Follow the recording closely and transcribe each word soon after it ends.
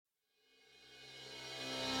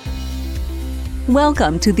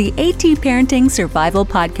Welcome to the AT Parenting Survival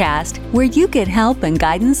Podcast, where you get help and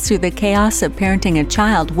guidance through the chaos of parenting a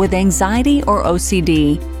child with anxiety or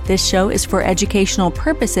OCD. This show is for educational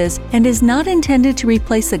purposes and is not intended to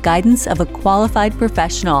replace the guidance of a qualified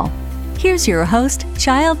professional. Here's your host,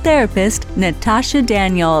 child therapist, Natasha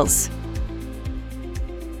Daniels.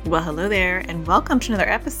 Well, hello there, and welcome to another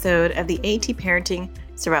episode of the AT Parenting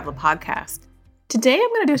Survival Podcast. Today, I'm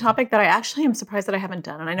going to do a topic that I actually am surprised that I haven't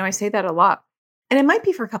done, and I know I say that a lot. And it might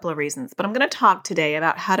be for a couple of reasons, but I'm going to talk today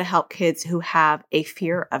about how to help kids who have a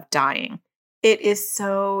fear of dying. It is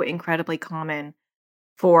so incredibly common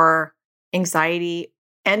for anxiety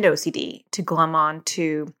and OCD to glom on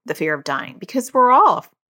to the fear of dying because we're all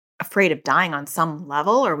afraid of dying on some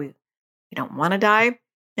level, or we don't want to die.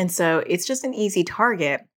 And so it's just an easy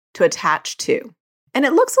target to attach to. And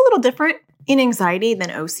it looks a little different in anxiety than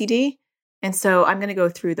OCD. And so I'm going to go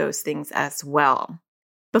through those things as well.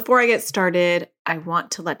 Before I get started, I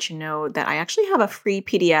want to let you know that I actually have a free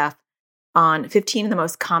PDF on 15 of the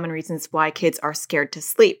most common reasons why kids are scared to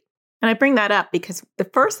sleep. And I bring that up because the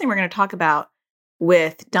first thing we're going to talk about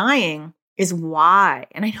with dying is why.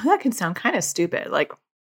 And I know that can sound kind of stupid.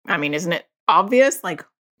 Isn't it obvious?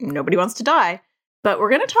 Nobody wants to die. But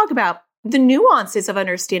we're going to talk about the nuances of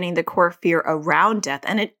understanding the core fear around death.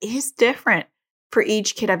 And it is different for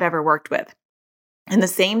each kid I've ever worked with. And the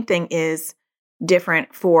same thing is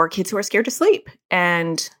different for kids who are scared to sleep.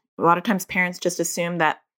 And a lot of times parents just assume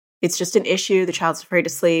that it's just an issue, the child's afraid to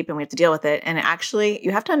sleep and we have to deal with it. And actually, you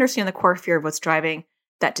have to understand the core fear of what's driving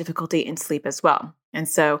that difficulty in sleep as well. And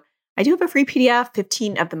so I do have a free PDF,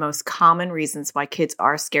 15 of the most common reasons why kids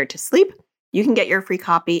are scared to sleep. You can get your free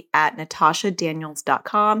copy at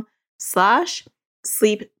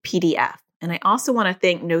natashadaniels.com/sleeppdf. And I also want to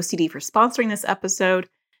thank NoCD for sponsoring this episode.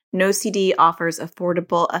 NoCD offers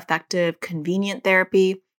affordable, effective, convenient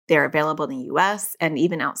therapy. They're available in the US and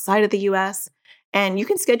even outside of the US. And you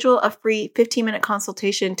can schedule a free 15-minute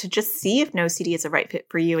consultation to just see if NoCD is the right fit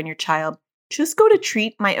for you and your child. Just go to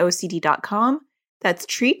treatmyocd.com. That's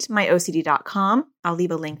treatmyocd.com. I'll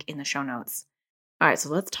leave a link in the show notes. All right, so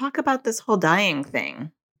let's talk about this whole dying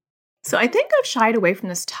thing. So I think I've shied away from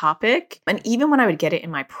this topic. And even when I would get it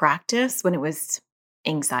in my practice, when it was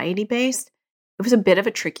anxiety-based, it was a bit of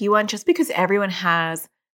a tricky one just because everyone has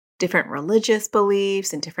different religious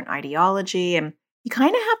beliefs and different ideology. And you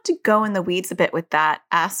kind of have to go in the weeds a bit with that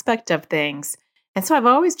aspect of things. And so I've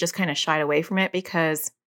always just kind of shied away from it because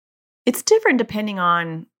it's different depending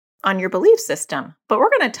on your belief system. But we're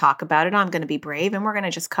going to talk about it. I'm going to be brave and we're going to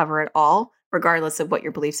just cover it all, regardless of what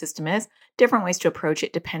your belief system is, different ways to approach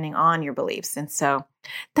it depending on your beliefs. And so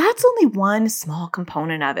that's only one small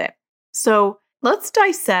component of it. So let's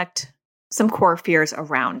dissect some core fears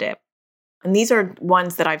around it. And these are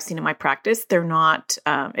ones that I've seen in my practice. They're not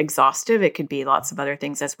exhaustive. It could be lots of other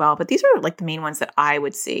things as well. But these are the main ones that I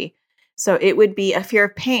would see. So it would be a fear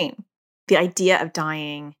of pain. The idea of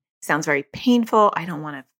dying sounds very painful. I don't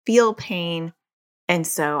want to feel pain. And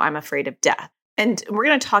so I'm afraid of death. And we're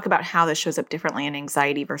going to talk about how this shows up differently in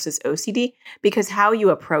anxiety versus OCD, because how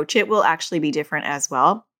you approach it will actually be different as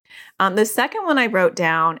well. The second one I wrote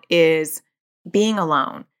down is being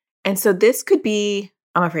alone. And so this could be,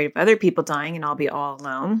 I'm afraid of other people dying and I'll be all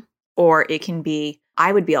alone. Or it can be,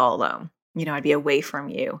 I would be all alone. I'd be away from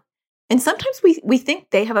you. And sometimes we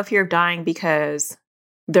think they have a fear of dying because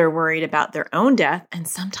they're worried about their own death. And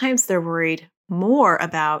sometimes they're worried more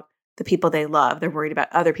about the people they love. They're worried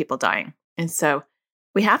about other people dying. And so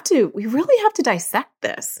we really have to dissect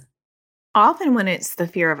this. Often when it's the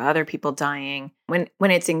fear of other people dying, when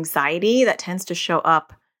it's anxiety, that tends to show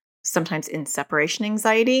up sometimes in separation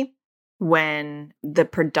anxiety, when the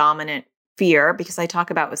predominant fear, because I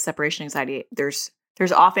talk about with separation anxiety, there's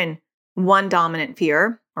often one dominant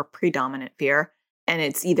fear or predominant fear, and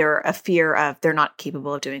it's either a fear of they're not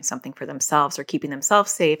capable of doing something for themselves or keeping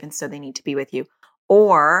themselves safe, and so they need to be with you.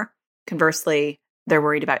 Or conversely, they're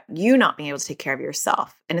worried about you not being able to take care of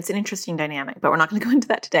yourself. And it's an interesting dynamic, but we're not going to go into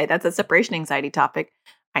that today. That's a separation anxiety topic.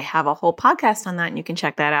 I have a whole podcast on that, and you can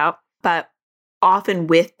check that out. But often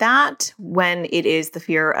with that, when it is the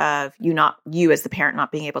fear of you as the parent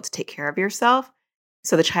not being able to take care of yourself,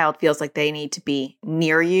 so the child feels like they need to be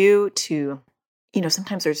near you to,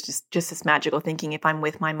 sometimes there's just this magical thinking, if I'm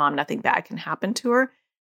with my mom, nothing bad can happen to her.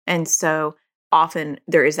 And so often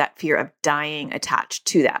there is that fear of dying attached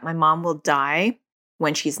to that. My mom will die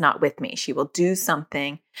when she's not with me. She will do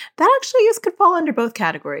something that actually could fall under both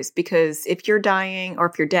categories, because if you're dying or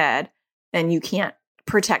if you're dead, then you can't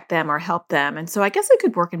protect them or help them. And so I guess it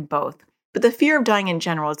could work in both. But the fear of dying in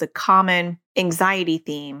general is a common anxiety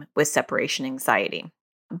theme with separation anxiety.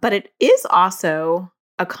 But it is also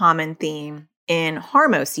a common theme in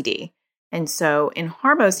harm OCD. And so in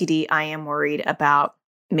harm OCD, I am worried about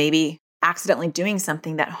maybe accidentally doing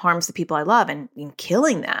something that harms the people I love and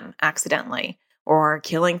killing them accidentally, or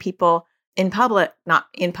killing people in public, not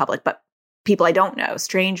in public, but people I don't know,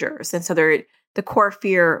 strangers. And so the core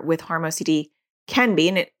fear with harm OCD can be,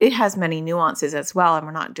 and it has many nuances as well. And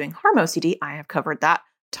we're not doing harm OCD. I have covered that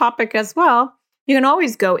topic as well. You can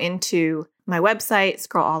always go into my website,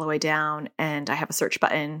 scroll all the way down, and I have a search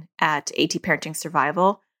button at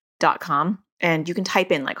atparentingsurvival.com. And you can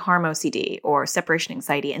type in like harm OCD or separation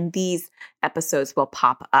anxiety, and these episodes will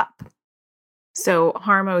pop up. So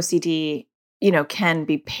harm OCD, can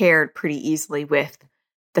be paired pretty easily with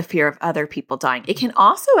the fear of other people dying. It can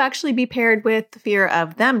also actually be paired with the fear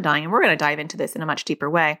of them dying. And we're going to dive into this in a much deeper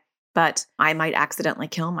way. But I might accidentally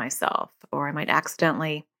kill myself, or I might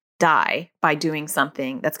accidentally die by doing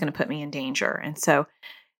something that's going to put me in danger. And so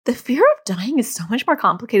the fear of dying is so much more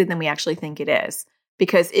complicated than we actually think it is,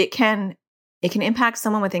 because it can impact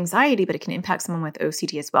someone with anxiety, but it can impact someone with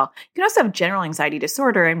OCD as well. You can also have general anxiety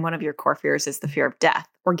disorder, and one of your core fears is the fear of death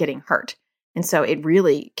or getting hurt. And so it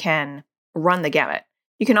really can run the gamut.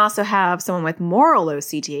 You can also have someone with moral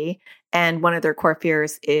OCD, and one of their core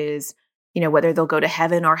fears is, whether they'll go to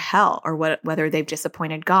heaven or hell, or whether they've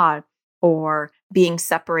disappointed God, or being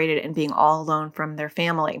separated and being all alone from their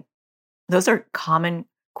family. Those are common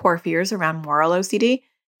core fears around moral OCD.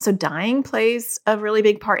 So dying plays a really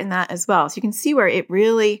big part in that as well. So you can see where it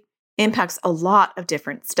really impacts a lot of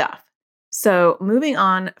different stuff. So moving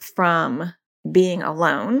on from being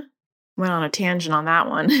alone, went on a tangent on that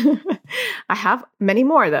one. I have many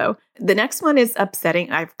more though. The next one is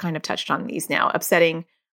upsetting. I've kind of touched on these now. Upsetting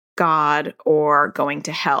God or going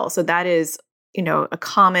to hell. So that is, a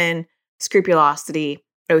common scrupulosity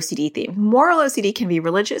OCD theme. Moral OCD can be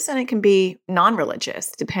religious and it can be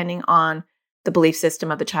non-religious, depending on the belief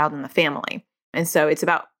system of the child and the family. And so it's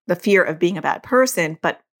about the fear of being a bad person,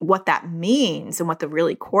 but what that means and what the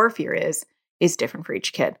really core fear is different for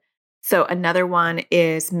each kid. So another one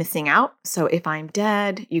is missing out. So if I'm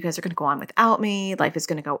dead, you guys are going to go on without me. Life is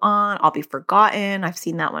going to go on. I'll be forgotten. I've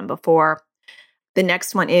seen that one before. The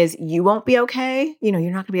next one is you won't be okay. You're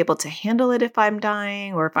not going to be able to handle it if I'm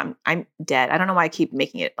dying or if I'm dead. I don't know why I keep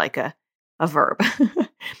making it like a verb,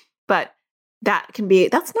 but that's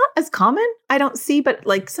not as common. I don't see, but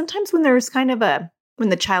like sometimes when there's when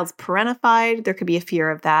the child's parentified, there could be a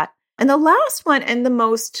fear of that. And the last one, and the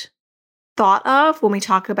most thought of when we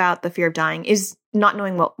talk about the fear of dying, is not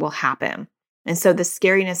knowing what will happen. And so the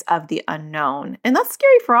scariness of the unknown, and that's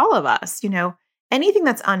scary for all of us. Anything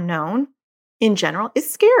that's unknown in general is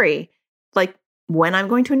scary. Like when I'm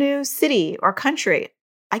going to a new city or country,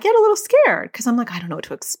 I get a little scared because I'm like, I don't know what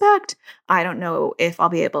to expect. I don't know if I'll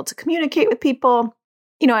be able to communicate with people.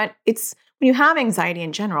 It's when you have anxiety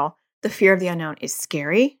in general, the fear of the unknown is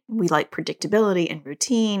scary. We like predictability and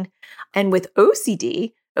routine. And with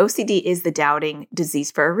OCD is the doubting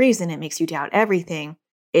disease for a reason. It makes you doubt everything.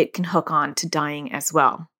 It can hook on to dying as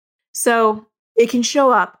well. So it can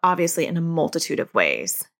show up obviously in a multitude of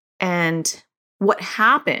ways. And what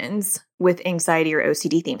happens with anxiety or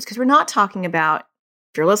OCD themes, because we're not talking about,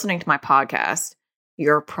 if you're listening to my podcast,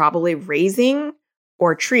 you're probably raising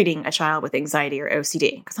or treating a child with anxiety or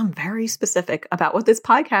OCD, because I'm very specific about what this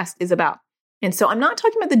podcast is about. And so I'm not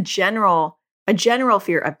talking about a general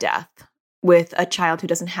fear of death with a child who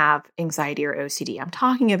doesn't have anxiety or OCD. I'm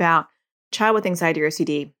talking about a child with anxiety or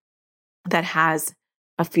OCD that has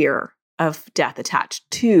a fear of death attached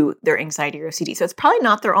to their anxiety or OCD. So it's probably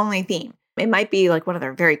not their only theme. It might be like one of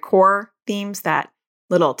their very core themes that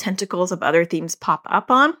little tentacles of other themes pop up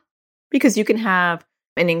on, because you can have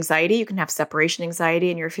an anxiety, you can have separation anxiety,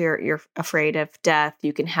 and you're afraid of death.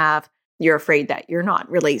 You're afraid that you're not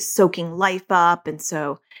really soaking life up, and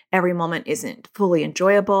so every moment isn't fully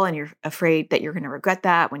enjoyable, and you're afraid that you're going to regret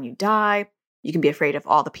that when you die. You can be afraid of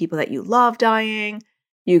all the people that you love dying.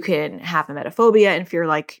 You can have emetophobia and fear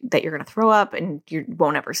like that you're going to throw up and you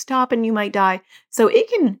won't ever stop and you might die. So it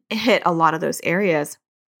can hit a lot of those areas.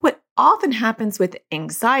 What often happens with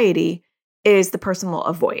anxiety is the person will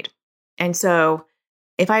avoid. And so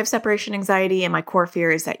if I have separation anxiety and my core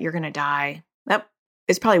fear is that you're going to die, that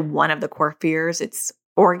is probably one of the core fears. It's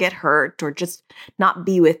or get hurt or just not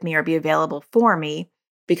be with me or be available for me,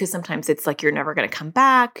 because sometimes it's like you're never going to come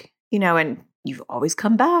back, and you've always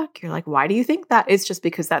come back. You're like, why do you think that? It's just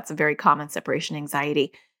because that's a very common separation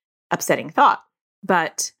anxiety, upsetting thought.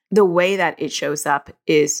 But the way that it shows up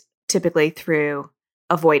is typically through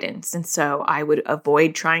avoidance. And so I would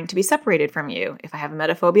avoid trying to be separated from you. If I have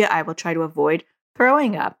emetophobia, I will try to avoid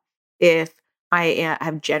throwing up. If I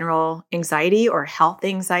have general anxiety or health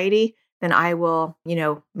anxiety, then I will,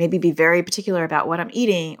 maybe be very particular about what I'm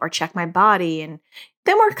eating or check my body. And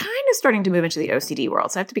then we're kind of starting to move into the OCD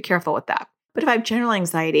world. So I have to be careful with that. But if I have general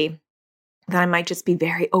anxiety, then I might just be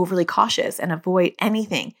very overly cautious and avoid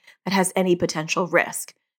anything that has any potential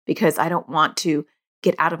risk because I don't want to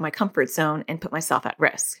get out of my comfort zone and put myself at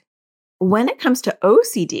risk. When it comes to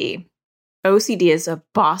OCD is a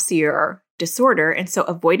bossier disorder. And so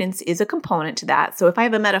avoidance is a component to that. So if I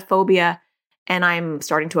have a emetophobia and I'm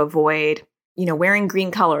starting to avoid, wearing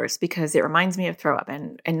green colors because it reminds me of throw up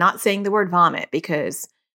and not saying the word vomit because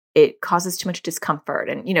it causes too much discomfort.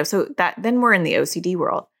 And, so that then we're in the OCD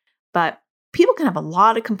world. But people can have a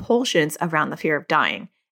lot of compulsions around the fear of dying,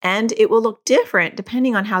 and it will look different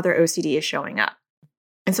depending on how their OCD is showing up.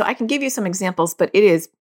 And so I can give you some examples, but it's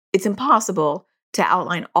impossible to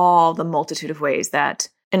outline all the multitude of ways that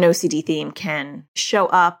an OCD theme can show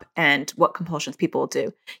up and what compulsions people will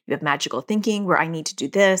do. You have magical thinking where I need to do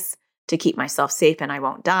this to keep myself safe and I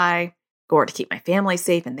won't die, or to keep my family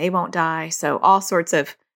safe and they won't die. So all sorts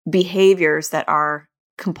of behaviors that are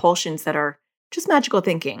compulsions that are just magical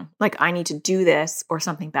thinking, like I need to do this or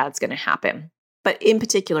something bad's going to happen. But in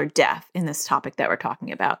particular, death in this topic that we're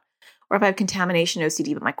talking about. Or if I have contamination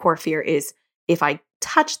OCD, but my core fear is if I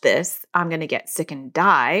touch this, I'm going to get sick and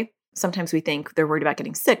die. Sometimes we think they're worried about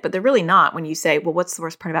getting sick, but they're really not when you say, well, what's the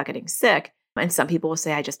worst part about getting sick? And some people will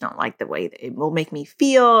say, I just don't like the way that it will make me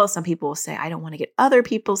feel. Some people will say, I don't want to get other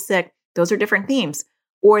people sick. Those are different themes.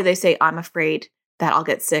 Or they say, I'm afraid that I'll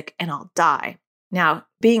get sick and I'll die. Now,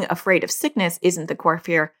 being afraid of sickness isn't the core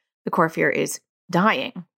fear. The core fear is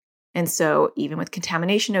dying. And so even with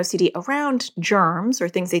contamination OCD around germs or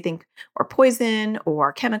things they think or poison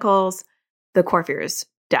or chemicals, the core fear is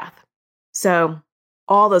death. So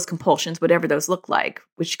all those compulsions, whatever those look like,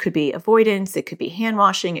 which could be avoidance, it could be hand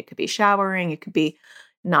washing, it could be showering, it could be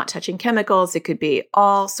not touching chemicals, it could be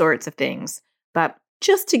all sorts of things. But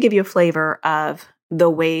just to give you a flavor of the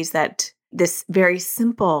ways that this very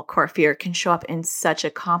simple core fear can show up in such a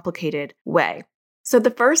complicated way. So the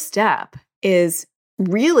first step is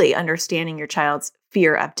really understanding your child's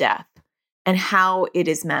fear of death and how it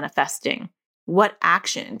is manifesting. What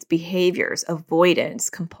actions, behaviors, avoidance,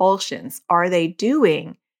 compulsions are they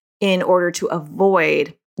doing in order to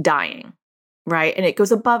avoid dying, right? And it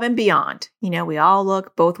goes above and beyond. We all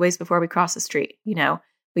look both ways before we cross the street.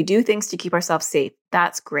 We do things to keep ourselves safe.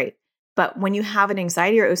 That's great. But when you have an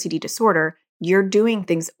anxiety or OCD disorder, you're doing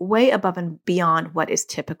things way above and beyond what is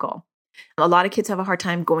typical. A lot of kids have a hard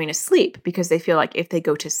time going to sleep because they feel like if they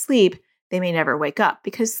go to sleep, they may never wake up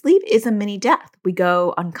because sleep is a mini death. We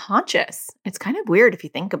go unconscious. It's kind of weird if you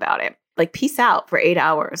think about it. Like peace out for 8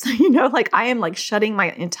 hours. I am like shutting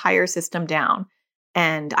my entire system down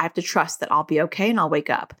and I have to trust that I'll be okay and I'll wake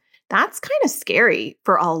up. That's kind of scary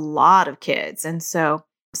for a lot of kids. And so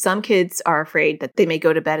some kids are afraid that they may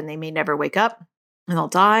go to bed and they may never wake up and they'll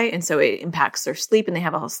die. And so it impacts their sleep and they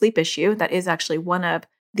have a whole sleep issue. That is actually one of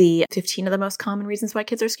the 15 of the most common reasons why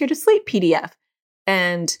kids are scared to sleep PDF.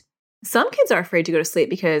 And some kids are afraid to go to sleep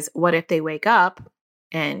because what if they wake up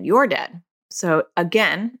and you're dead? So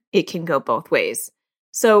again, it can go both ways.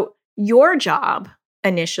 So your job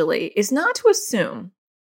initially is not to assume,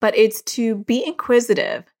 but it's to be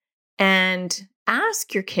inquisitive and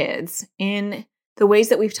ask your kids in the ways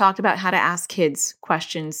that we've talked about how to ask kids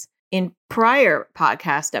questions in prior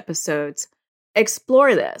podcast episodes.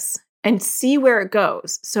 Explore this and see where it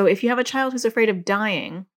goes. So if you have a child who's afraid of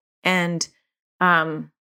dying and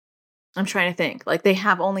I'm trying to think, like they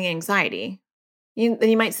have only anxiety, then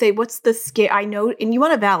you might say, what's the scare? I know, and you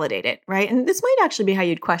want to validate it, right? And this might actually be how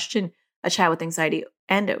you'd question a child with anxiety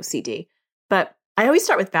and OCD. But I always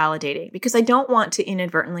start with validating because I don't want to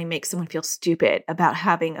inadvertently make someone feel stupid about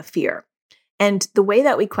having a fear. And the way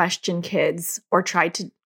that we question kids or try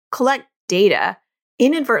to collect data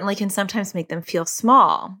inadvertently can sometimes make them feel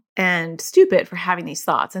small and stupid for having these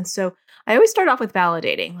thoughts. And so I always start off with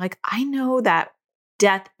validating. Like, I know that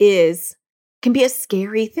death can be a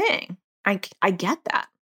scary thing. I get that.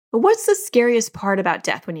 But what's the scariest part about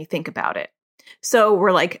death when you think about it? So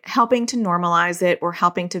we're like helping to normalize it. We're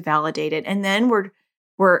helping to validate it. And then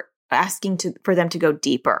we're asking for them to go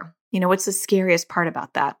deeper. What's the scariest part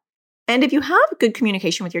about that? And if you have good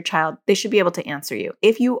communication with your child, they should be able to answer you.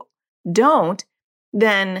 If you don't,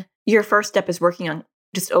 then your first step is working on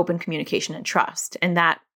just open communication and trust. And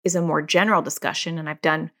that is a more general discussion. And I've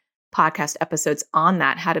done podcast episodes on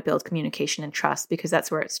that, how to build communication and trust, because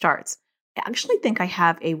that's where it starts. I actually think I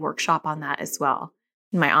have a workshop on that as well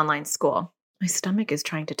in my online school. My stomach is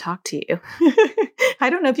trying to talk to you. I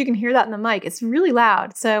don't know if you can hear that in the mic. It's really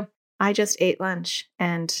loud. So I just ate lunch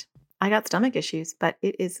and I got stomach issues, but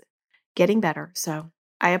it is getting better. So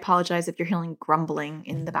I apologize if you're hearing grumbling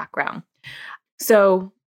in the background.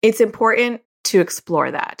 So it's important to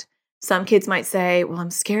explore that. Some kids might say, well,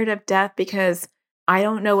 I'm scared of death because I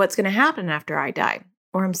don't know what's going to happen after I die.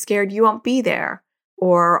 Or I'm scared you won't be there.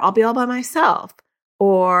 Or I'll be all by myself.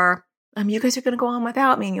 Or you guys are going to go on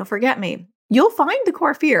without me and you'll forget me. You'll find the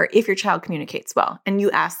core fear if your child communicates well and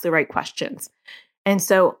you ask the right questions. And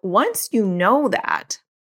so once you know that,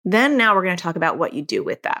 then now we're going to talk about what you do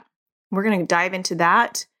with that. We're going to dive into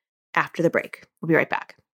that after the break. We'll be right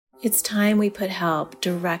back. It's time we put help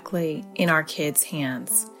directly in our kids'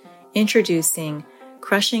 hands. Introducing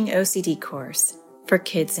Crushing OCD course for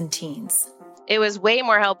kids and teens. It was way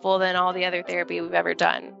more helpful than all the other therapy we've ever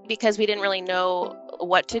done because we didn't really know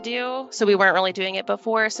what to do. So we weren't really doing it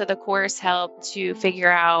before. So the course helped to figure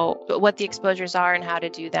out what the exposures are and how to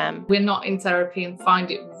do them. We're not in therapy and find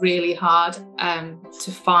it really hard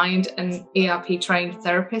to find an ERP trained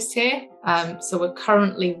therapist here. So we're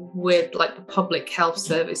currently with like the public health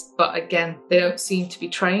service, but again, they don't seem to be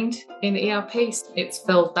trained in ERP. It's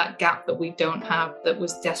filled that gap that we don't have that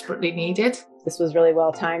was desperately needed. This was really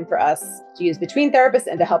well timed for us to use between therapists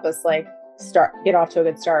and to help us get off to a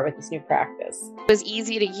good start with this new practice. It was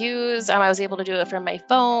easy to use. I was able to do it from my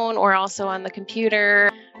phone or also on the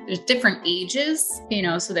computer. There's different ages,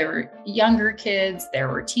 so there were younger kids, there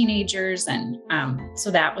were teenagers. And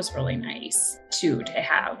so that was really nice too, to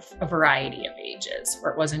have a variety of ages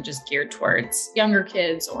where it wasn't just geared towards younger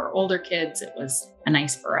kids or older kids. It was a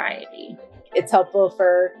nice variety. It's helpful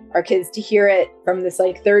for our kids to hear it from this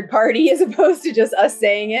third party as opposed to just us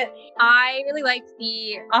saying it. I really like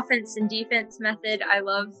the offense and defense method. I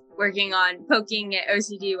love working on poking at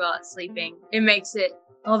OCD while it's sleeping. It makes it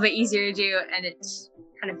a little bit easier to do and it's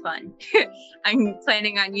kind of fun. I'm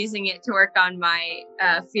planning on using it to work on my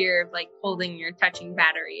fear of holding or touching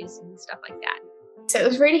batteries and stuff like that. So it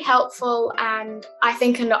was really helpful and I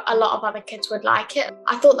think a lot of other kids would like it.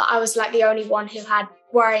 I thought that I was the only one who had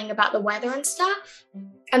worrying about the weather and stuff.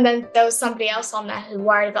 And then there was somebody else on there who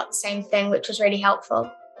worried about the same thing, which was really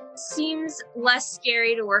helpful. Seems less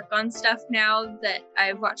scary to work on stuff now that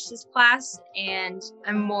I've watched this class and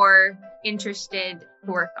I'm more interested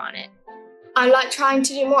to work on it. I like trying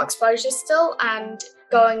to do more exposures still and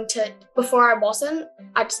before I wasn't,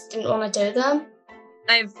 I just didn't want to do them.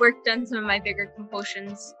 I've worked on some of my bigger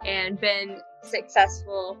compulsions and been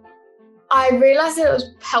successful. I realized that it was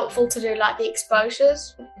helpful to do the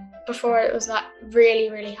exposures. Before it was really,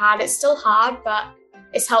 really hard. It's still hard, but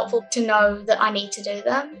it's helpful to know that I need to do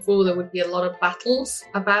them. Before there would be a lot of battles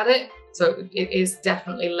about it. So it is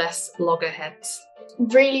definitely less loggerheads.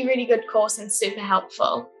 Really, really good course and super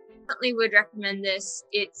helpful. Definitely would recommend this.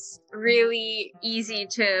 It's really easy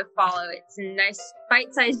to follow. It's nice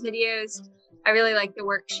bite-sized videos. I really like the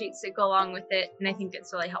worksheets that go along with it, and I think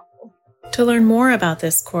it's really helpful. To learn more about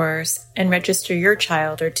this course and register your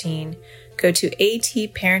child or teen, go to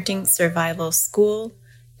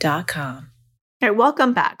atparentingsurvivalschool.com. All right,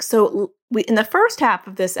 welcome back. So in the first half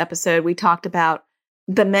of this episode, we talked about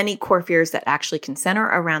the many core fears that actually can center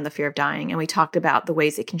around the fear of dying. And we talked about the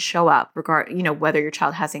ways it can show up, whether your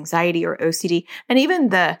child has anxiety or OCD, and even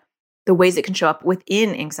the ways it can show up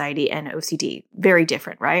within anxiety and OCD. Very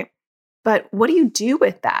different, right? But what do you do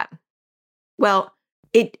with that? Well,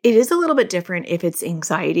 it is a little bit different if it's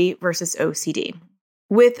anxiety versus OCD.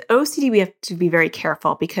 With OCD, we have to be very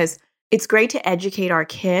careful because it's great to educate our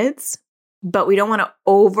kids, but we don't want to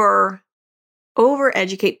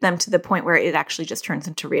over-educate them to the point where it actually just turns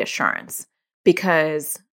into reassurance.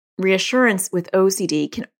 Because reassurance with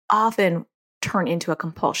OCD can often turn into a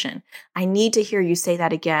compulsion. I need to hear you say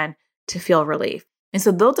that again to feel relief. And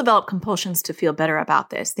so they'll develop compulsions to feel better about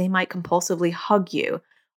this. They might compulsively hug you,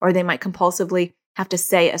 or they might compulsively have to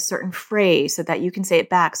say a certain phrase so that you can say it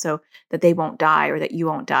back so that they won't die or that you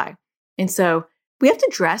won't die. And so we have to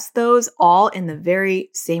address those all in the very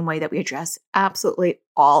same way that we address absolutely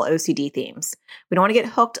all OCD themes. We don't want to get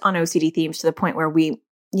hooked on OCD themes to the point where we,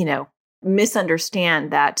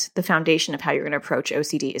 misunderstand that the foundation of how you're going to approach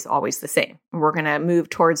OCD is always the same. We're going to move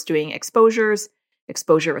towards doing exposures,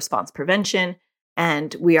 exposure response prevention,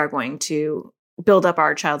 and we are going to build up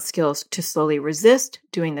our child's skills to slowly resist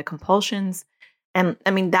doing the compulsions. And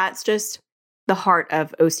that's just the heart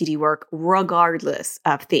of OCD work, regardless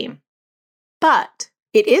of theme. But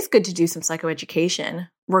it is good to do some psychoeducation,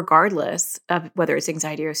 regardless of whether it's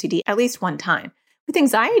anxiety or OCD, at least one time. With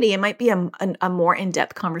anxiety, it might be a more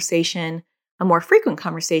in-depth conversation, a more frequent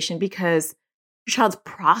conversation, because your child's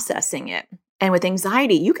processing it. And with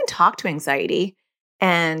anxiety, you can talk to anxiety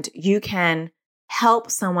and you can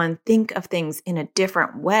help someone think of things in a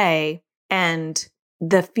different way, and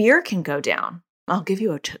the fear can go down. I'll give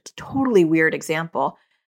you a totally weird example.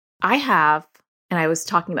 I have, and I was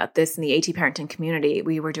talking about this in the AT parenting community.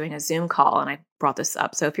 We were doing a Zoom call and I brought this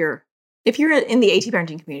up. So if you're in the AT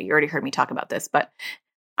parenting community, you already heard me talk about this, but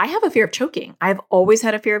I have a fear of choking. I've always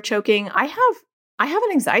had a fear of choking. I have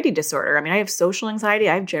an anxiety disorder. I mean, I have social anxiety.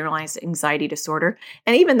 I have generalized anxiety disorder.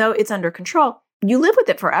 And even though it's under control, you live with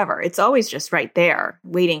it forever. It's always just right there,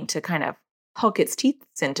 waiting to kind of hook its teeth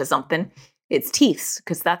into something. Its teeth,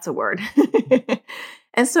 because that's a word.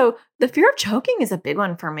 And so the fear of choking is a big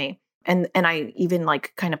one for me. And I even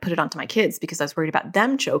like kind of put it onto my kids because I was worried about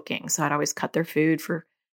them choking. So I'd always cut their food for,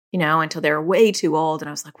 until they were way too old. And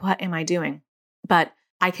I was like, what am I doing? But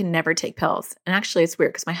I can never take pills. And actually it's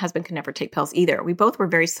weird because my husband can never take pills either. We both were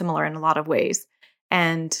very similar in a lot of ways.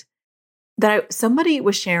 And somebody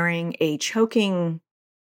was sharing a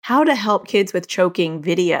how to help kids with choking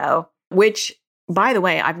video, which by the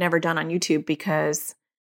way, I've never done on YouTube because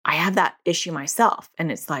I have that issue myself.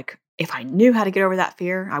 And it's like, if I knew how to get over that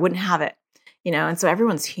fear, I wouldn't have it, and so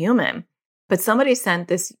everyone's human. But somebody sent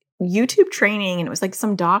this YouTube training and it was like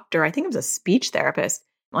some doctor, I think it was a speech therapist.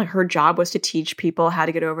 Like her job was to teach people how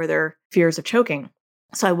to get over their fears of choking.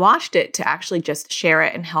 So I watched it to actually just share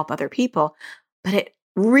it and help other people. But it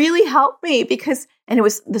really helped me and it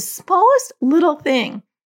was the smallest little thing.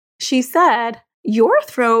 She said, your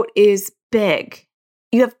throat is big.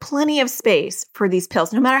 You have plenty of space for these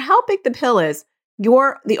pills. No matter how big the pill is,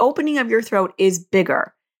 the opening of your throat is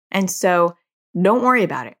bigger. And so don't worry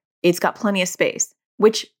about it. It's got plenty of space,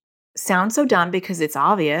 which sounds so dumb because it's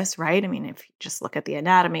obvious, right? I mean, if you just look at the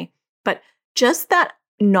anatomy, but just that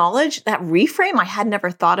knowledge, that reframe, I had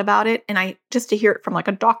never thought about it. And just to hear it from like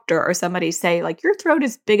a doctor or somebody say like, your throat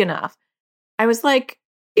is big enough. I was like,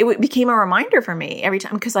 became a reminder for me every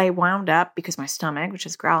time because I wound up because my stomach, which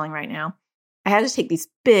is growling right now, I had to take these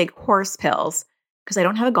big horse pills because I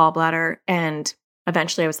don't have a gallbladder. And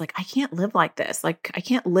eventually I was like, I can't live like this. Like I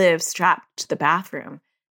can't live strapped to the bathroom.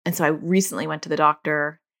 And so I recently went to the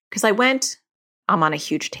doctor because I'm on a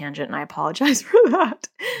huge tangent and I apologize for that.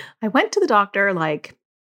 I went to the doctor like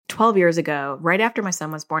 12 years ago, right after my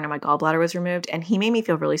son was born and my gallbladder was removed. And he made me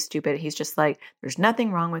feel really stupid. He's just like, there's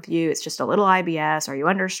nothing wrong with you. It's just a little IBS. Are you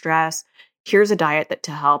under stress? Here's a diet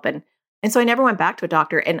to help. And so I never went back to a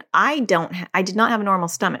doctor. And I did not have a normal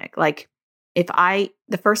stomach. Like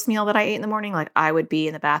the first meal that I ate in the morning, like I would be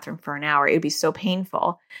in the bathroom for an hour. It would be so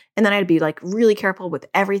painful. And then I'd be like really careful with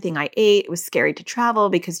everything I ate. It was scary to travel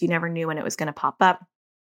because you never knew when it was going to pop up.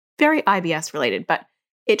 Very IBS related, but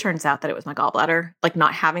it turns out that it was my gallbladder, like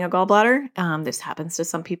not having a gallbladder. This happens to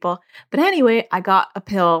some people. But anyway, I got a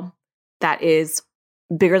pill that is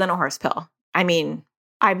bigger than a horse pill. I mean,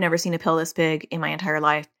 I've never seen a pill this big in my entire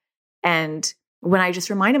life. And when I just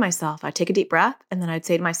reminded myself, I'd take a deep breath and then I'd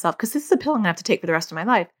say to myself, because this is a pill I'm going to have to take for the rest of my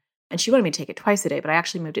life. And she wanted me to take it twice a day, but I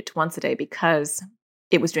actually moved it to once a day because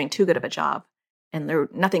it was doing too good of a job. And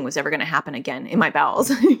nothing was ever going to happen again in my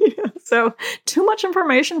bowels. So too much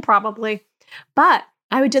information probably. But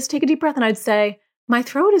I would just take a deep breath and I'd say, my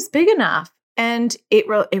throat is big enough. And it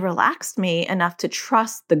relaxed me enough to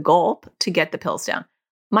trust the gulp to get the pills down.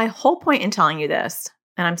 My whole point in telling you this,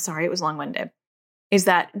 and I'm sorry it was long-winded, is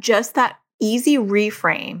that just that easy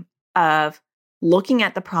reframe of looking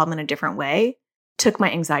at the problem in a different way took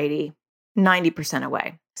my anxiety 90%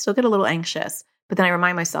 away. Still get a little anxious, but then I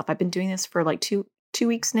remind myself, I've been doing this for like two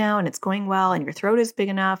weeks now and it's going well and your throat is big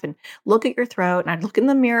enough and look at your throat. And I'd look in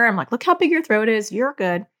the mirror. I'm like, look how big your throat is. You're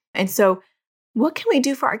good. And so what can we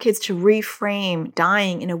do for our kids to reframe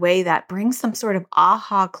dying in a way that brings some sort of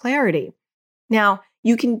aha clarity? Now,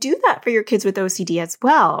 you can do that for your kids with OCD as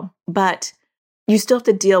well, but you still have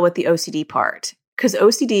to deal with the OCD part because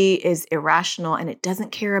OCD is irrational and it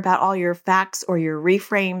doesn't care about all your facts or your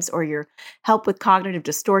reframes or your help with cognitive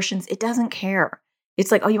distortions. It doesn't care.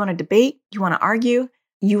 It's like, oh, you want to debate? You want to argue?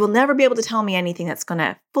 You will never be able to tell me anything that's going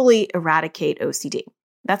to fully eradicate OCD.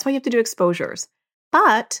 That's why you have to do exposures.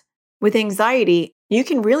 But with anxiety, you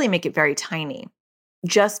can really make it very tiny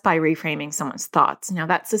just by reframing someone's thoughts. Now,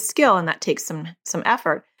 that's a skill and that takes some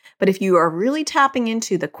effort. But if you are really tapping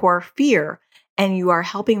into the core fear and you are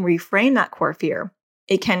helping reframe that core fear,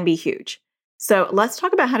 it can be huge. So let's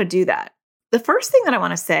talk about how to do that. The first thing that I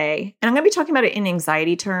want to say, and I'm going to be talking about it in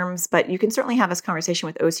anxiety terms, but you can certainly have this conversation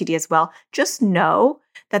with OCD as well. Just know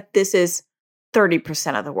that this is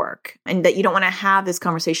 30% of the work and that you don't want to have this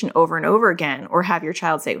conversation over and over again or have your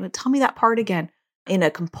child say, well, tell me that part again in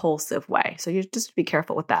a compulsive way. So you just be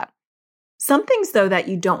careful with that. Some things, though, that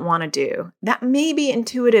you don't want to do that may be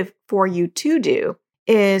intuitive for you to do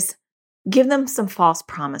is give them some false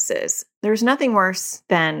promises. There's nothing worse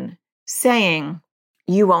than saying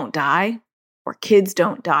you won't die or kids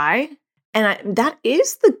don't die And that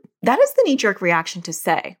is the knee-jerk reaction to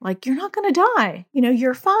say, like, you're not going to die.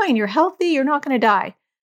 You're fine. You're healthy. You're not going to die.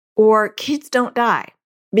 Or kids don't die.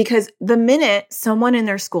 Because the minute someone in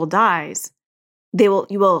their school dies, you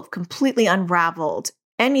will have completely unraveled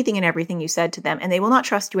anything and everything you said to them, and they will not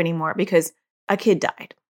trust you anymore because a kid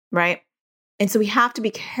died, right? And so we have to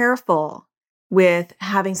be careful with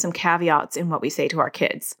having some caveats in what we say to our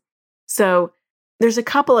kids. So there's a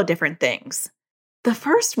couple of different things. The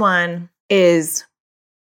first one is,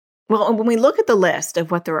 well, when we look at the list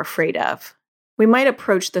of what they're afraid of, we might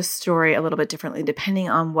approach the story a little bit differently depending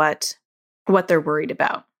on what they're worried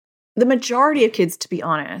about. The majority of kids, to be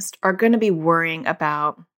honest, are going to be worrying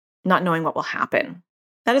about not knowing what will happen.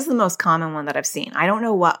 That is the most common one that I've seen. I don't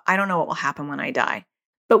know what will happen when I die.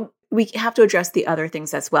 But we have to address the other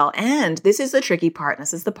things as well. And this is the tricky part. And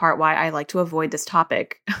this is the part why I like to avoid this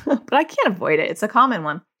topic, but I can't avoid it. It's a common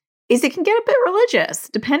one. Is it can get a bit religious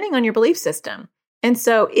depending on your belief system. And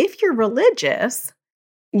so if you're religious,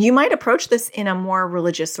 you might approach this in a more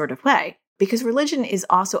religious sort of way, because religion is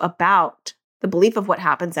also about the belief of what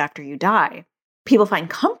happens after you die. People find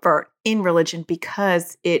comfort in religion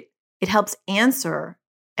because it helps answer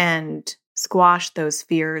and squash those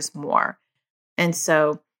fears more. And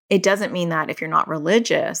so it doesn't mean that if you're not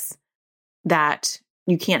religious, that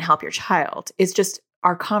you can't help your child. It's just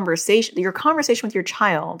your conversation with your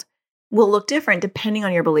child will look different depending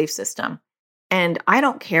on your belief system. And I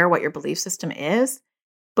don't care what your belief system is,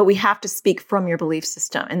 but we have to speak from your belief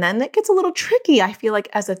system. And then that gets a little tricky. I feel like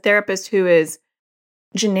as a therapist who is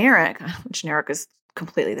generic is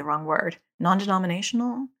completely the wrong word,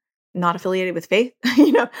 non-denominational, not affiliated with faith.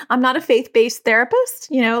 I'm not a faith-based therapist,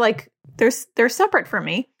 like they're separate from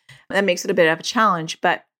me. That makes it a bit of a challenge.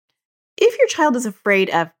 But if your child is afraid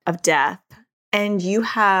of death and you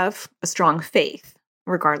have a strong faith,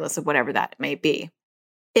 regardless of whatever that may be,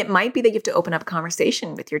 it might be that you have to open up a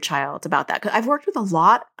conversation with your child about that. Because I've worked with a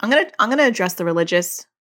lot. I'm gonna address the religious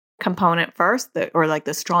component first, or like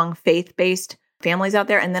the strong faith-based families out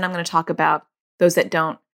there, and then I'm going to talk about those that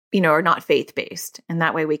don't, are not faith-based. And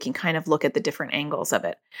that way we can kind of look at the different angles of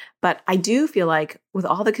it. But I do feel like with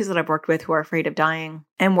all the kids that I've worked with who are afraid of dying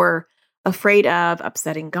and were afraid of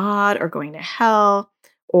upsetting God or going to hell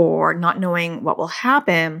or not knowing what will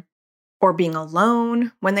happen or being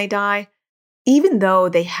alone when they die, even though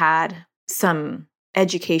they had some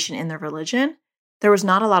education in their religion, there was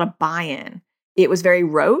not a lot of buy-in. It was very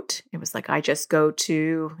rote. It was like, I just go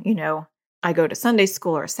to, I go to Sunday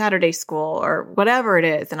school or Saturday school or whatever it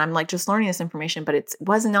is. And I'm like just learning this information, but it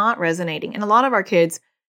was not resonating. And a lot of our kids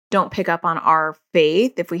don't pick up on our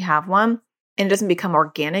faith if we have one, and it doesn't become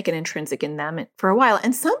organic and intrinsic in them for a while.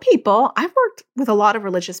 And some people, I've worked with a lot of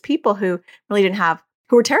religious people who really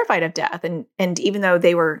who were terrified of death. And even though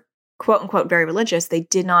they were quote unquote very religious, they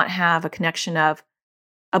did not have a connection of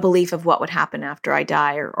a belief of what would happen after I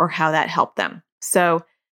die or how that helped them. So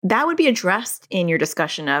that would be addressed in your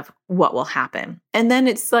discussion of what will happen. And then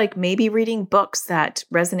it's like maybe reading books that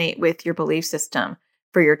resonate with your belief system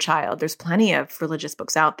for your child. There's plenty of religious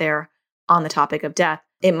books out there on the topic of death.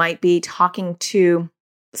 It might be talking to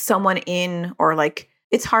someone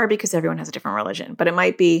it's hard because everyone has a different religion, but it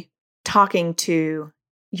might be talking to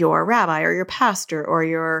your rabbi or your pastor or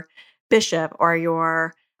your bishop or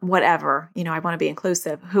your whatever, I want to be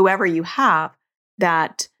inclusive, whoever you have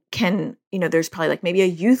that can, there's probably like maybe a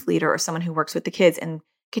youth leader or someone who works with the kids and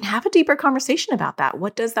can have a deeper conversation about that.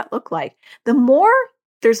 What does that look like? The more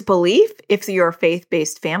there's belief, if you're a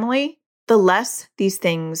faith-based family, the less these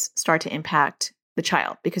things start to impact the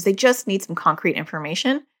child because they just need some concrete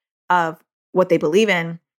information of what they believe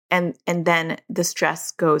in. And then the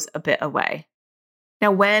stress goes a bit away.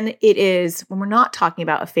 Now, when we're not talking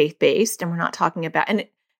about a faith-based and we're not talking about, and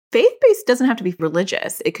faith-based doesn't have to be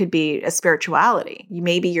religious. It could be a spirituality.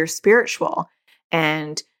 Maybe you're spiritual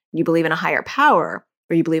and you believe in a higher power,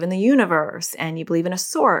 or you believe in the universe and you believe in a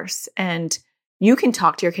source. And you can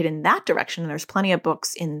talk to your kid in that direction. And there's plenty of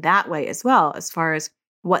books in that way as well, as far as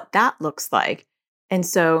what that looks like. And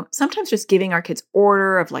so sometimes just giving our kids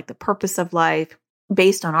order of like the purpose of life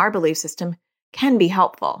based on our belief system can be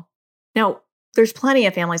helpful. Now, there's plenty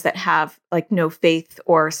of families that have like no faith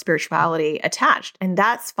or spirituality attached, and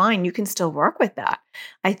that's fine. You can still work with that.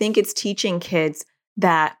 I think it's teaching kids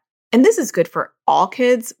that, and this is good for all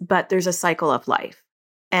kids, but there's a cycle of life.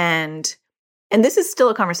 And this is still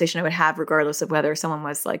a conversation I would have regardless of whether someone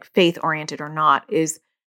was like faith oriented or not, is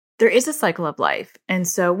there is a cycle of life. And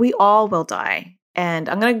so we all will die. And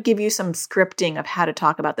I'm going to give you some scripting of how to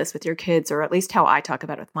talk about this with your kids, or at least how I talk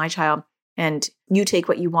about it with my child. And you take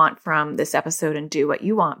what you want from this episode and do what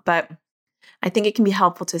you want. But I think it can be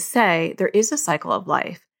helpful to say there is a cycle of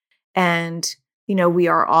life. And, we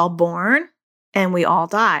are all born and we all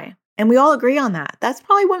die. And we all agree on that. That's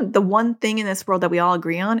probably the one thing in this world that we all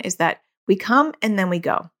agree on is that we come and then we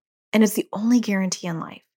go. And it's the only guarantee in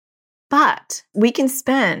life. But we can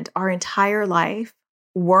spend our entire life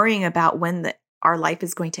worrying about when our life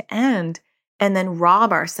is going to end and then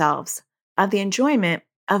rob ourselves of the enjoyment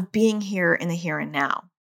of being here in the here and now,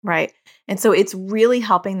 right? And so it's really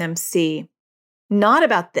helping them see not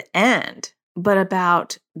about the end, but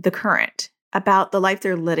about the current, about the life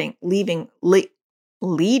they're leading,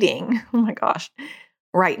 oh my gosh,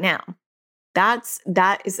 right now.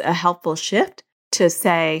 That is a helpful shift to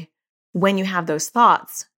say, when you have those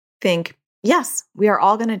thoughts, think, yes, we are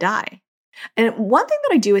all going to die. And one thing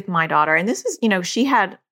that I do with my daughter, and this is,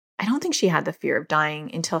 I don't think she had the fear of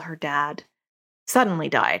dying until her dad suddenly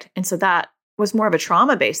died. And so that was more of a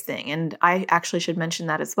trauma-based thing. And I actually should mention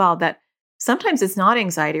that as well, that sometimes it's not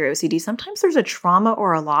anxiety or OCD. Sometimes there's a trauma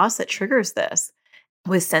or a loss that triggers this.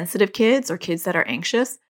 With sensitive kids or kids that are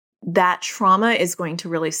anxious, that trauma is going to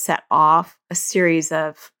really set off a series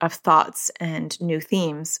of thoughts and new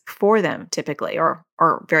themes for them typically, or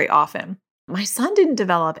very often. My son didn't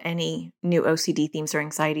develop any new OCD themes or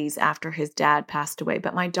anxieties after his dad passed away,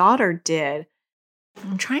 but my daughter did.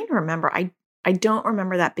 I'm trying to remember. I don't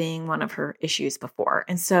remember that being one of her issues before.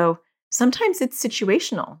 And so sometimes it's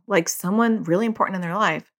situational, like someone really important in their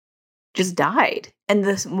life just died. And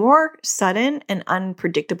the more sudden and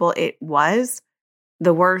unpredictable it was,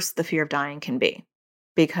 the worse the fear of dying can be,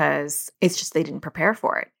 because it's just they didn't prepare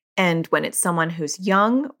for it. And when it's someone who's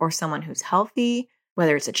young or someone who's healthy,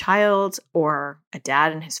 whether it's a child or a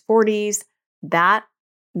dad in his 40s, that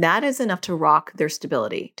is enough to rock their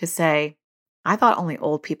stability, to say, I thought only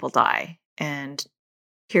old people die. And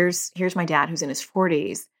here's my dad who's in his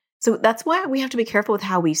 40s. So that's why we have to be careful with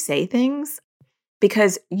how we say things,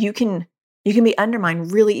 because you can be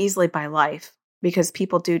undermined really easily by life, because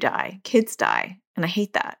people do die, kids die. And I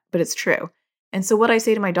hate that, but it's true. And so what I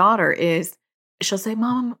say to my daughter is, she'll say,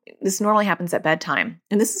 Mom, this normally happens at bedtime.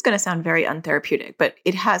 And this is going to sound very untherapeutic, but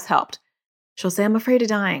it has helped. She'll say, I'm afraid of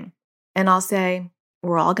dying. And I'll say,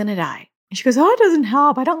 we're all going to die. And she goes, oh, it doesn't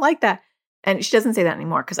help. I don't like that. And she doesn't say that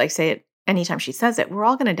anymore, because I say it anytime she says it, we're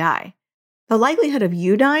all going to die. The likelihood of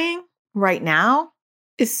you dying right now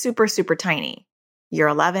is super, super tiny. You're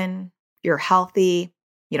 11, you're healthy,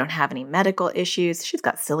 you don't have any medical issues. She's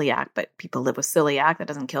got celiac, but people live with celiac. That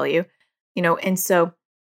doesn't kill you, and so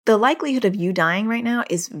the likelihood of you dying right now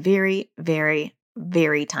is very, very,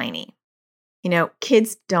 very tiny.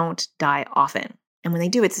 Kids don't die often. And when they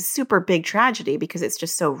do, it's a super big tragedy because it's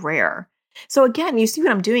just so rare. So again, you see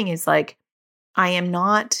what I'm doing is like, I am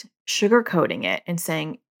not sugarcoating it and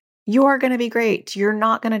saying, you're going to be great. You're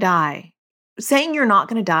not going to die. Saying you're not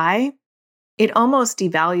going to die, it almost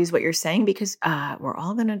devalues what you're saying, because we're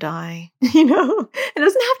all going to die. It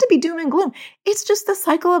doesn't have to be doom and gloom. It's just the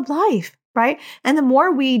cycle of life, right? And the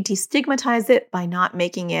more we destigmatize it by not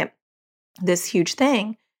making it this huge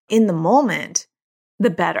thing in the moment, the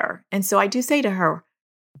better. And so I do say to her,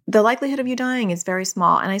 the likelihood of you dying is very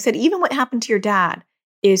small. And I said, even what happened to your dad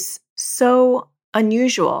is so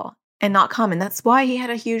unusual and not common. That's why he had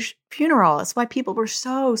a huge funeral. That's why people were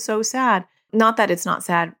so, so sad. Not that it's not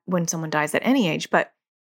sad when someone dies at any age, but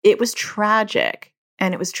it was tragic.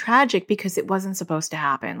 And it was tragic because it wasn't supposed to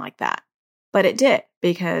happen like that. But it did,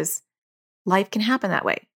 because life can happen that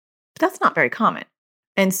way. But that's not very common.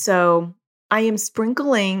 And so I am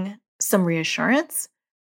sprinkling some reassurance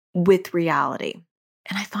with reality.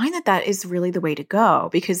 And I find that that is really the way to go,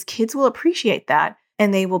 because kids will appreciate that,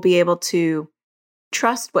 and they will be able to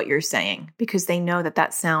trust what you're saying because they know that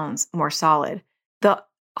that sounds more solid. The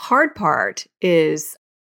hard part is,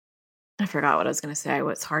 I forgot what I was going to say.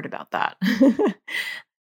 What's hard about that?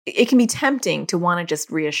 It can be tempting to want to just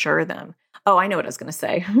reassure them. Oh, I know what I was going to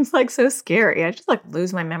say. It's like so scary. I just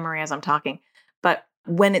lose my memory as I'm talking. But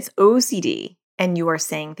when it's OCD and you are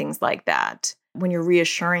saying things like that, when you're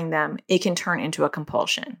reassuring them, it can turn into a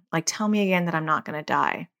compulsion. Like, tell me again that I'm not going to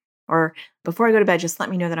die. Or before I go to bed, just let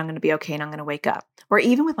me know that I'm going to be okay and I'm going to wake up. Or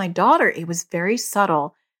even with my daughter, it was very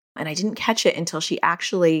subtle. And I didn't catch it until she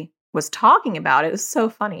actually was talking about it. It was so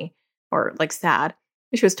funny, or sad.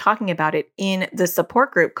 She was talking about it in the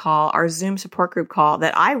support group call, our Zoom support group call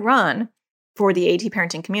that I run for the AT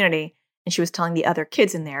parenting community. And she was telling the other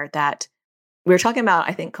kids in there that we were talking about,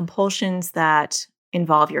 I think, compulsions that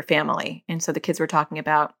involve your family. And so the kids were talking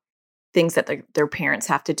about things that their parents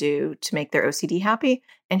have to do to make their OCD happy.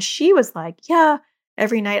 And she was like, yeah,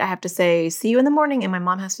 every night I have to say, see you in the morning. And my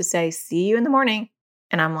mom has to say, see you in the morning.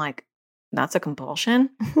 And I'm like, that's a compulsion.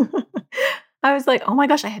 I was like, oh my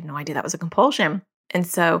gosh, I had no idea that was a compulsion. And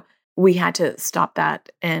so we had to stop that.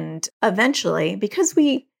 And eventually, because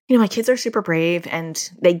my kids are super brave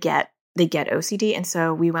and they get OCD. And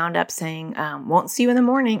so we wound up saying, won't see you in the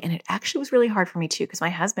morning. And it actually was really hard for me too, because my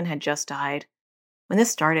husband had just died. When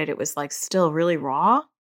this started, it was like still really raw,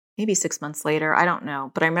 maybe 6 months later. I don't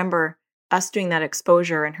know. But I remember us doing that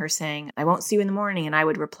exposure and her saying, I won't see you in the morning. And I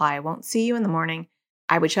would reply, I won't see you in the morning.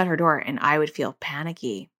 I would shut her door and I would feel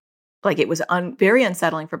panicky. Like it was very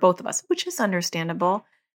unsettling for both of us, which is understandable.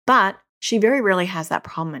 But she very rarely has that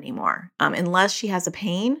problem anymore, unless she has a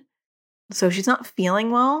pain. So if she's not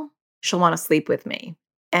feeling well, she'll want to sleep with me.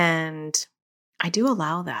 And I do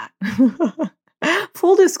allow that.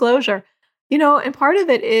 Full disclosure, and part of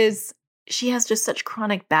it is she has just such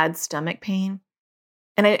chronic bad stomach pain.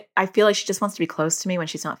 And I feel like she just wants to be close to me when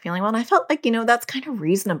she's not feeling well. And I felt like, that's kind of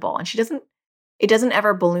reasonable. And it doesn't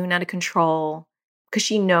ever balloon out of control because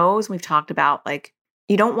she knows, we've talked about, like,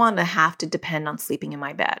 you don't want to have to depend on sleeping in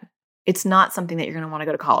my bed. It's not something that you're going to want to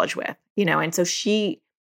go to college with, and so she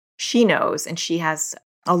knows, and she has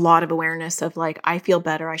a lot of awareness of like, I feel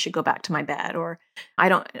better, I should go back to my bed, or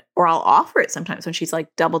I'll offer it sometimes when she's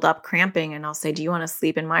like doubled up cramping, and I'll say, do you want to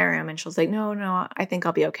sleep in my room? And she'll say, no, I think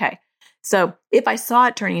I'll be okay. So if I saw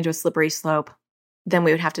it turning into a slippery slope, then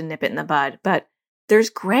we would have to nip it in the bud. But there's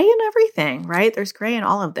gray in everything, right? There's gray in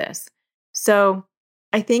all of this. So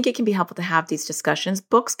I think it can be helpful to have these discussions.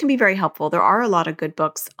 Books can be very helpful. There are a lot of good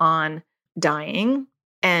books on dying.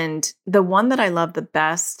 And the one that I love the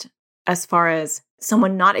best, as far as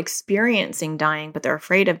someone not experiencing dying, but they're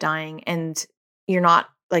afraid of dying, and you're not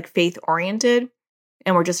like faith oriented,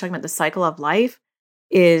 and we're just talking about the cycle of life,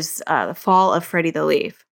 is The Fall of Freddie the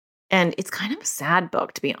Leaf. And it's kind of a sad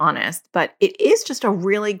book, to be honest, but it is just a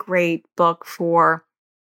really great book for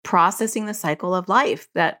processing the cycle of life,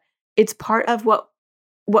 that it's part of what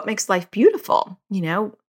makes life beautiful.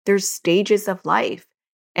 There's stages of life.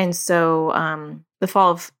 And so The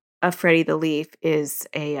Fall of Freddie the Leaf is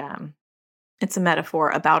it's a metaphor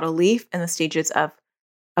about a leaf and the stages of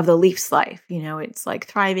the leaf's life. It's like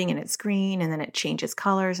thriving and it's green, and then it changes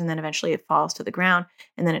colors, and then eventually it falls to the ground,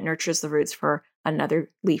 and then it nurtures the roots for another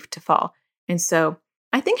leaf to fall. And so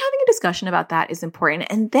I think having a discussion about that is important.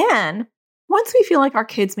 And then once we feel like our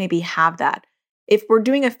kids maybe have that, if we're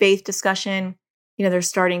doing a faith discussion, they're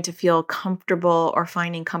starting to feel comfortable or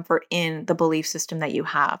finding comfort in the belief system that you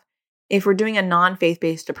have. If we're doing a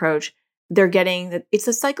non-faith-based approach, they're getting that it's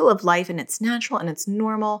a cycle of life, and it's natural and it's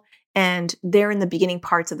normal, and they're in the beginning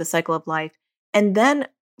parts of the cycle of life. And then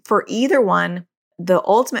for either one, the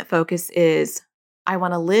ultimate focus is, I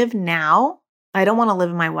want to live now. I don't want to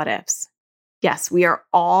live in my what ifs. Yes, we are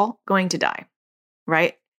all going to die,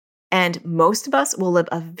 right? And most of us will live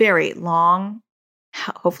a very long,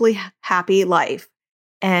 hopefully happy life.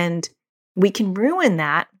 And we can ruin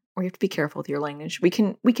that, or you have to be careful with your language. We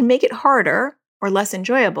can make it harder or less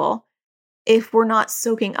enjoyable if we're not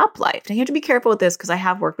soaking up life. And you have to be careful with this, because I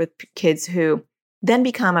have worked with kids who then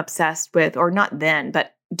become obsessed with, or not then,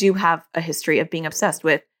 but do have a history of being obsessed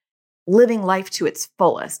with living life to its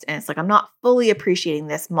fullest. And it's like, I'm not fully appreciating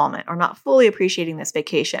this moment, or not fully appreciating this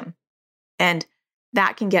vacation. And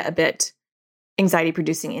that can get a bit anxiety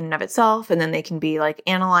producing in and of itself. And then they can be like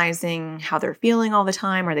analyzing how they're feeling all the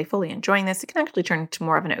time. Are they fully enjoying this? It can actually turn into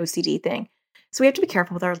more of an OCD thing. So we have to be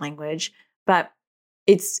careful with our language, but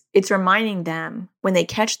it's reminding them when they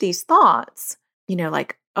catch these thoughts,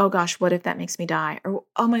 like, oh gosh, what if that makes me die? Or,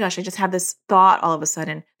 oh my gosh, I just have this thought all of a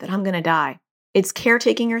sudden that I'm going to die. It's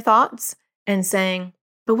caretaking your thoughts and saying,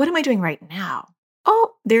 but what am I doing right now?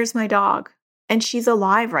 Oh, there's my dog, and she's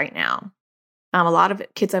alive right now. A lot of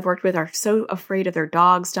kids I've worked with are so afraid of their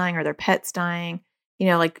dogs dying or their pets dying,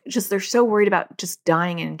 they're so worried about just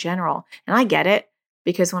dying in general. And I get it,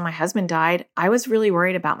 because when my husband died, I was really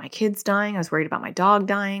worried about my kids dying. I was worried about my dog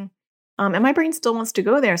dying. And my brain still wants to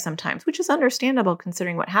go there sometimes, which is understandable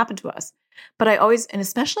considering what happened to us. But I always, and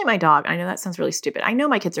especially my dog, I know that sounds really stupid. I know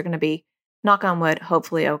my kids are going to be, knock on wood,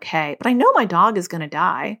 hopefully okay. But I know my dog is going to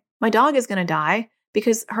die. My dog is going to die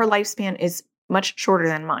because her lifespan is much shorter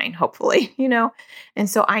than mine, hopefully, And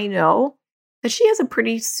so I know that she has a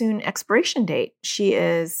pretty soon expiration date. She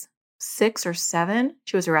is 6 or 7.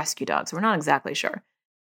 She was a rescue dog, so we're not exactly sure.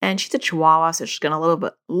 And she's a Chihuahua, so she's going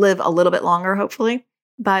to live a little bit longer, hopefully.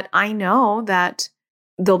 But I know that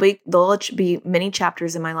there'll be many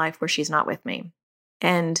chapters in my life where she's not with me.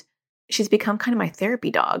 And she's become kind of my therapy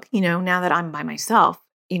dog, now that I'm by myself.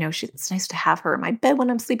 It's nice to have her in my bed when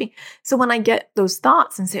I'm sleeping. So when I get those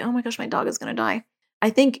thoughts and say, oh my gosh, my dog is going to die, I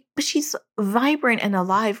think, but she's vibrant and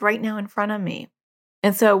alive right now in front of me.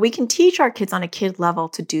 And so we can teach our kids on a kid level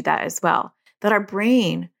to do that as well, that our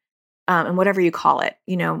brain, and whatever you call it,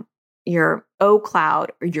 your O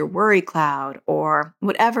cloud or your worry cloud or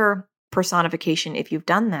whatever personification, if you've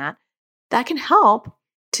done that, that can help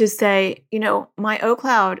to say, my O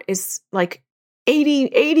cloud is like 80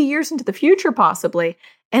 years into the future, possibly.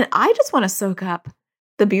 And I just want to soak up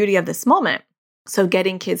the beauty of this moment. So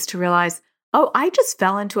getting kids to realize, oh, I just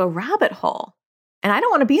fell into a rabbit hole and I don't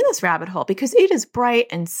want to be in this rabbit hole because it is bright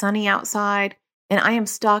and sunny outside and I am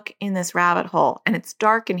stuck in this rabbit hole and it's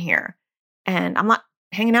dark in here and I'm not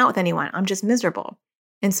hanging out with anyone. I'm just miserable.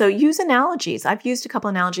 And so use analogies. I've used a couple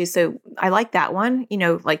analogies. So I like that one,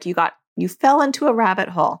 like you fell into a rabbit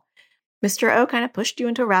hole. Mr. O kind of pushed you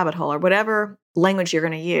into a rabbit hole or whatever language you're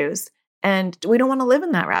going to use. And we don't want to live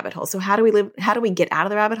in that rabbit hole. So how do we get out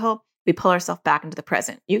of the rabbit hole? We pull ourselves back into the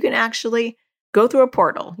present. You can actually go through a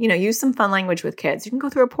portal, use some fun language with kids. You can go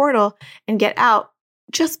through a portal and get out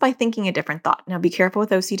just by thinking a different thought. Now be careful with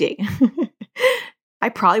OCD. I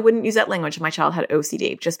probably wouldn't use that language if my child had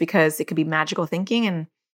OCD just because it could be magical thinking and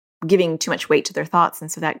giving too much weight to their thoughts.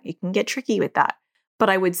 And so that it can get tricky with that. But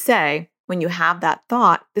I would say when you have that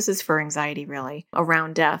thought, this is for anxiety really,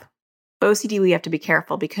 around death. OCD, we have to be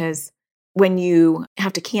careful because when you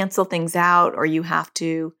have to cancel things out or you have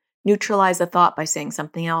to neutralize a thought by saying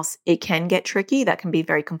something else, it can get tricky. That can be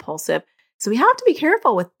very compulsive. So we have to be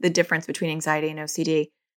careful with the difference between anxiety and OCD.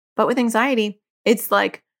 But with anxiety, it's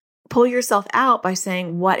like pull yourself out by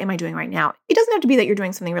saying, what am I doing right now? It doesn't have to be that you're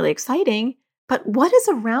doing something really exciting, but what is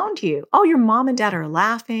around you? Oh, your mom and dad are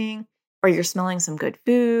laughing, or you're smelling some good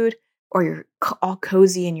food, or you're all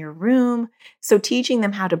cozy in your room. So teaching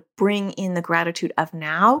them how to bring in the gratitude of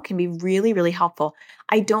now can be really, really helpful.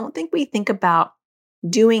 I don't think we think about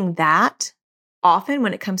doing that often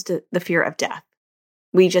when it comes to the fear of death.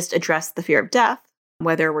 We just address the fear of death,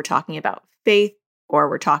 whether we're talking about faith or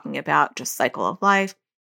we're talking about just cycle of life.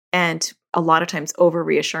 And a lot of times over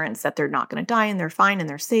reassurance that they're not going to die and they're fine and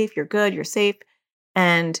they're safe. You're good. You're safe.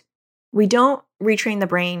 And we don't retrain the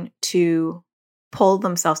brain to pull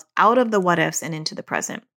themselves out of the what ifs and into the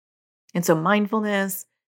present. And so mindfulness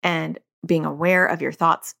and being aware of your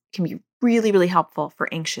thoughts can be really, really helpful for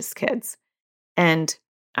anxious kids. And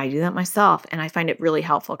I do that myself. And I find it really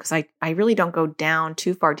helpful because I really don't go down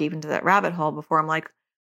too far deep into that rabbit hole before I'm like,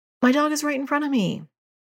 my dog is right in front of me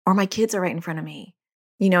or my kids are right in front of me,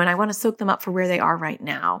 and I want to soak them up for where they are right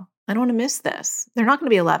now. I don't want to miss this. They're not going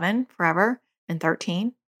to be 11 forever and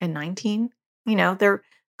 13 and 19. They're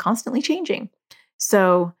constantly changing.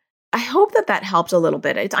 So I hope that helped a little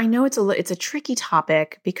bit. I know it's a tricky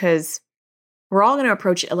topic because we're all going to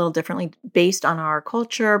approach it a little differently based on our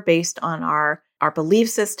culture, based on our belief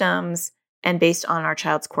systems, and based on our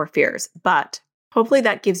child's core fears. But hopefully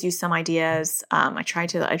that gives you some ideas. I try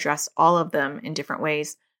to address all of them in different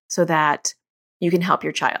ways so that you can help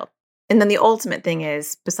your child. And then the ultimate thing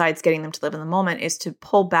is, besides getting them to live in the moment, is to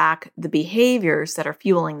pull back the behaviors that are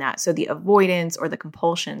fueling that. So the avoidance or the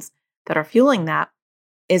compulsions that are fueling that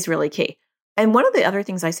is really key. And one of the other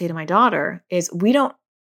things I say to my daughter is we don't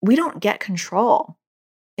get control.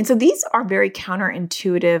 And so these are very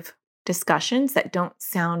counterintuitive discussions that don't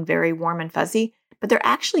sound very warm and fuzzy, but they're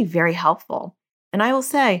actually very helpful. And I will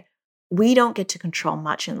say, we don't get to control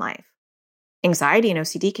much in life. Anxiety and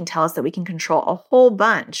OCD can tell us that we can control a whole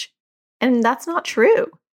bunch. And that's not true.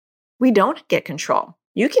 We don't get control.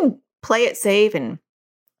 You can play it safe and,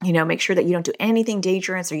 make sure that you don't do anything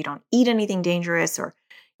dangerous or you don't eat anything dangerous or,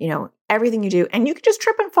 everything you do. And you can just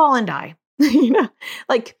trip and fall and die.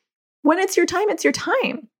 Like when it's your time, it's your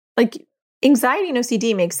time. Like anxiety and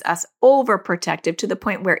OCD makes us overprotective to the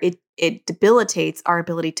point where it debilitates our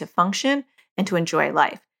ability to function and to enjoy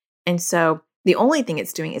life. And so the only thing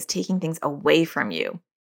it's doing is taking things away from you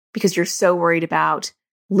because you're so worried about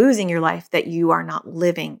losing your life that you are not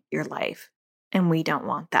living your life. And we don't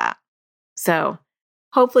want that. So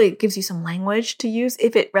hopefully it gives you some language to use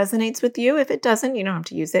if it resonates with you. If it doesn't, you don't have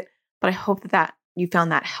to use it. But I hope that you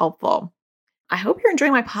found that helpful. I hope you're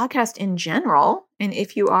enjoying my podcast in general. And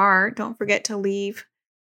if you are, don't forget to leave,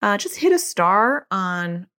 just hit a star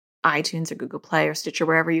on iTunes or Google Play or Stitcher,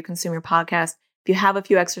 wherever you consume your podcast. If you have a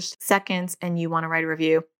few extra seconds and you want to write a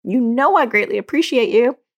review, I greatly appreciate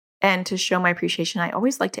you. And to show my appreciation, I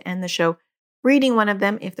always like to end the show reading one of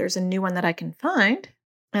them if there's a new one that I can find.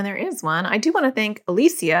 And there is one. I do want to thank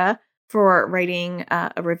Alicia for writing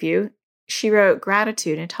a review. She wrote,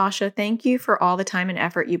 "Gratitude, Natasha, thank you for all the time and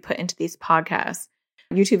effort you put into these podcasts,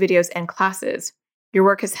 YouTube videos, and classes. Your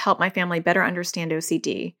work has helped my family better understand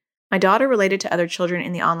OCD. My daughter related to other children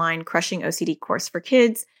in the online Crushing OCD course for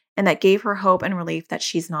kids, and that gave her hope and relief that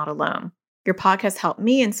she's not alone. Your podcast helped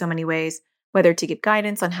me in so many ways, whether to give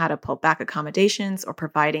guidance on how to pull back accommodations or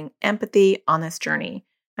providing empathy on this journey.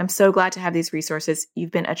 I'm so glad to have these resources.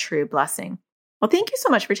 You've been a true blessing. Well, thank you so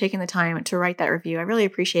much for taking the time to write that review. I really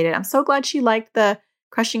appreciate it. I'm so glad she liked the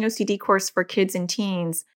Crushing OCD course for kids and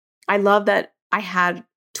teens. I love that I had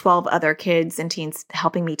 12 other kids and teens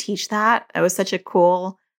helping me teach that. It was such a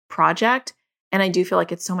cool project. And I do feel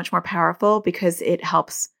like it's so much more powerful because it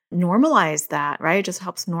helps normalize that, right? It just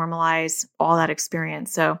helps normalize all that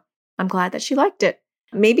experience. So I'm glad that she liked it.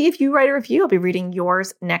 Maybe if you write a review, I'll be reading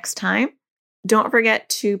yours next time. Don't forget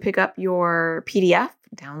to pick up your PDF,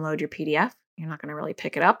 download your PDF. You're not going to really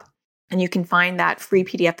pick it up. And you can find that free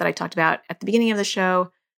PDF that I talked about at the beginning of the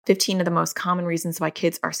show, 15 of the most common reasons why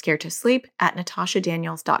kids are scared to sleep, at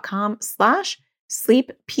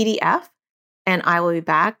natashadaniels.com/sleep-PDF. And I will be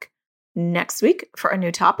back next week for a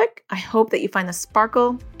new topic. I hope that you find the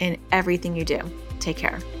sparkle in everything you do. Take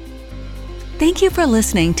care. Thank you for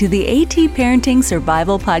listening to the AT Parenting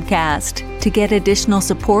Survival Podcast. To get additional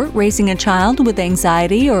support raising a child with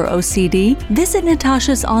anxiety or OCD, visit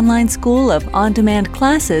Natasha's online school of on-demand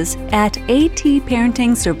classes at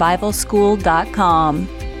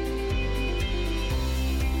atparentingsurvivalschool.com.